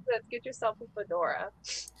Christmas, get yourself a fedora.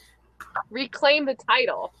 Reclaim the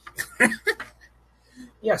title.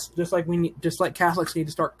 Yes, just like Catholics need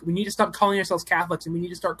to start. We need to stop calling ourselves Catholics, and we need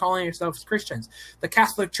to start calling ourselves Christians. The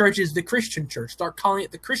Catholic Church is the Christian Church. Start calling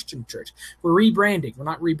it the Christian Church. We're rebranding. We're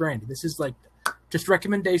not rebranding. This is like just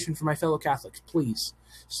recommendation for my fellow Catholics. Please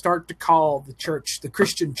start to call the church the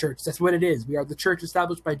Christian Church. That's what it is. We are the church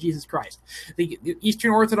established by Jesus Christ. The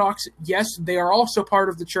Eastern Orthodox, yes, they are also part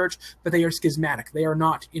of the church, but they are schismatic. They are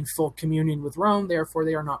not in full communion with Rome. Therefore,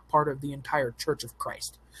 they are not part of the entire Church of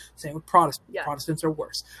Christ. Same with Protestants. Yeah. Protestants are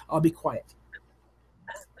worse. I'll be quiet.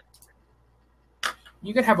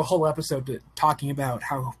 You could have a whole episode talking about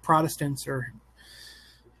how Protestants are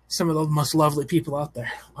some of the most lovely people out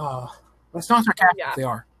there. That's not sarcastic. Yeah. They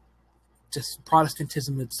are. Just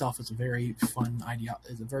Protestantism itself is a very fun idea.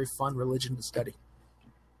 Is a very fun religion to study.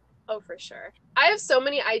 Oh, for sure. I have so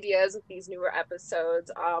many ideas with these newer episodes.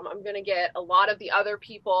 I'm gonna get a lot of the other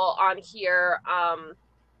people on here.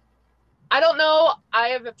 I don't know. I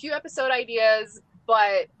have a few episode ideas,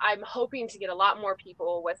 but I'm hoping to get a lot more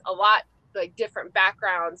people with a lot like different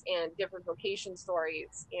backgrounds and different vocation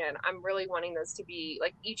stories. And I'm really wanting this to be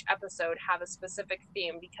like each episode have a specific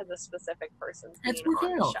theme because a specific person's it's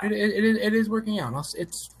working out. It is working out.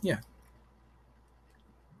 Yeah.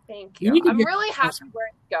 Thank you. I'm really happy where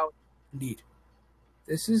it's going. Indeed.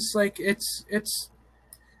 This is like it's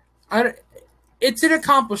an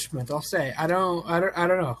accomplishment. I'll say. I don't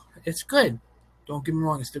know. It's good. Don't get me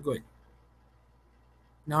wrong. It's still good.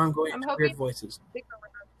 Now I'm going into weird voices.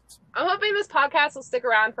 I'm hoping this podcast will stick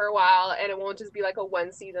around for a while and it won't just be like a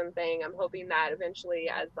one season thing. I'm hoping that eventually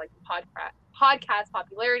as like podcast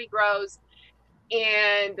popularity grows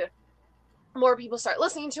and more people start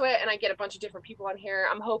listening to it and I get a bunch of different people on here,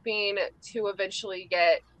 I'm hoping to eventually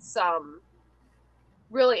get some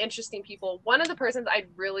really interesting people. One of the persons I'd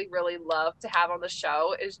really, really love to have on the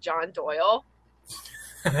show is John Doyle.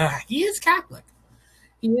 He is Catholic.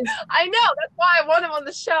 He is. I know. That's why I want him on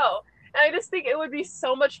the show. And I just think it would be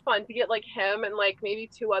so much fun to get like him and like maybe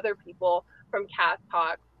two other people from Cath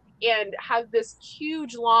Talk and have this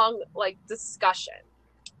huge long like discussion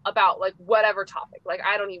about like whatever topic. Like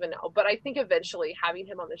I don't even know. But I think eventually having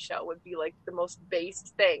him on the show would be like the most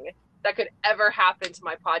based thing that could ever happen to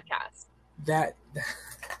my podcast.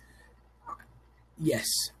 Yes.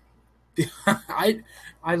 I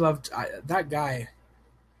loved that guy.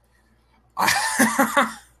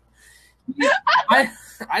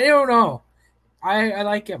 I don't know. I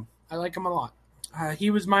like him. I like him a lot.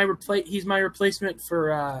 He's my replacement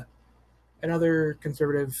for another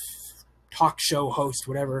conservative talk show host,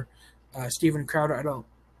 whatever. Steven Crowder. I don't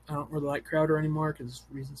really like Crowder anymore because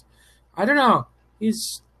reasons. I don't know.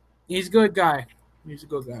 He's a good guy. He's a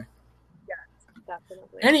good guy. Yeah,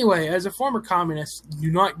 definitely. Anyway, as a former communist, do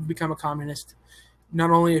not become a communist. Not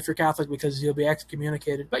only if you're Catholic because you'll be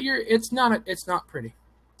excommunicated, but it's not pretty.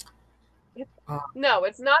 No,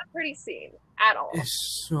 it's not a pretty scene at all.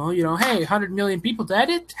 So, hey, 100 million people dead.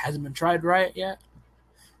 It hasn't been tried right yet.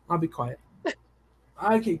 I'll be quiet.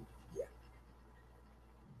 I can.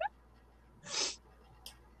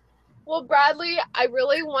 Well, Bradley, I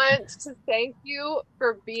really want to thank you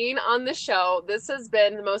for being on the show. This has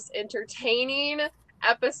been the most entertaining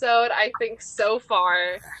episode, I think, so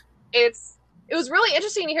far. It was really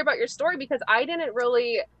interesting to hear about your story because I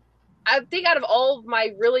think out of all of my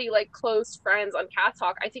really like close friends on Cat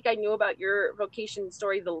Talk, I think I knew about your vocation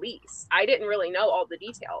story the least. I didn't really know all the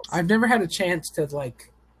details. I've never had a chance to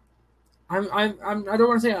like. I don't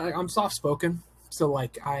want to say I'm soft spoken, so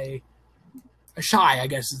like I shy, I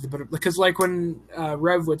guess is the better, because like when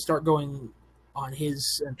Rev would start going on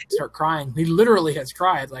his and start crying, he literally has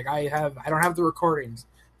cried. Like I don't have the recordings,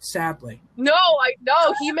 sadly. No, I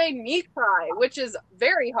know he made me cry, which is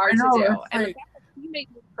very hard to do, and the fact that he made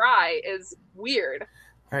me cry is weird.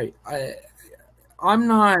 Right, I'm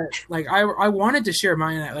not like I wanted to share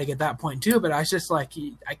mine like at that point too, but I was just like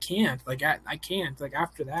I can't like I can't like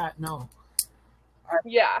after that no.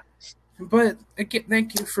 Yeah. But again,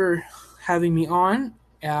 thank you for having me on.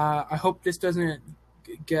 I hope this doesn't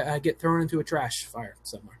get thrown into a trash fire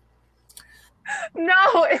somewhere.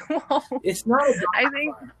 No, it won't. It's not a I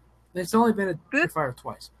think fire. It's only been a fire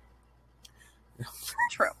twice.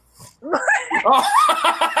 True. Oh.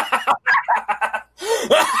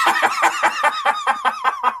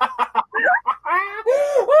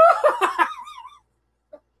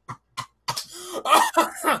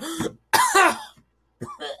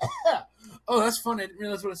 Oh, that's fun. I didn't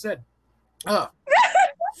realize what I said. Oh.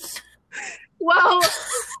 Well,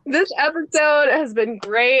 this episode has been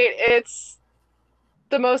great. It's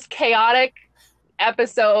the most chaotic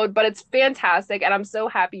episode, but it's fantastic. And I'm so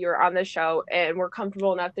happy you're on the show and we're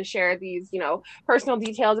comfortable enough to share these, personal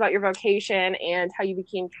details about your vocation and how you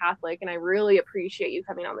became Catholic. And I really appreciate you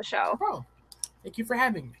coming on the show. Oh, thank you for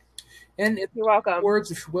having me. And in You're welcome.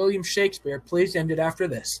 Words of William Shakespeare, please end it after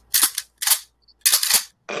this.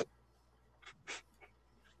 It's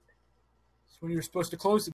when you're supposed to close the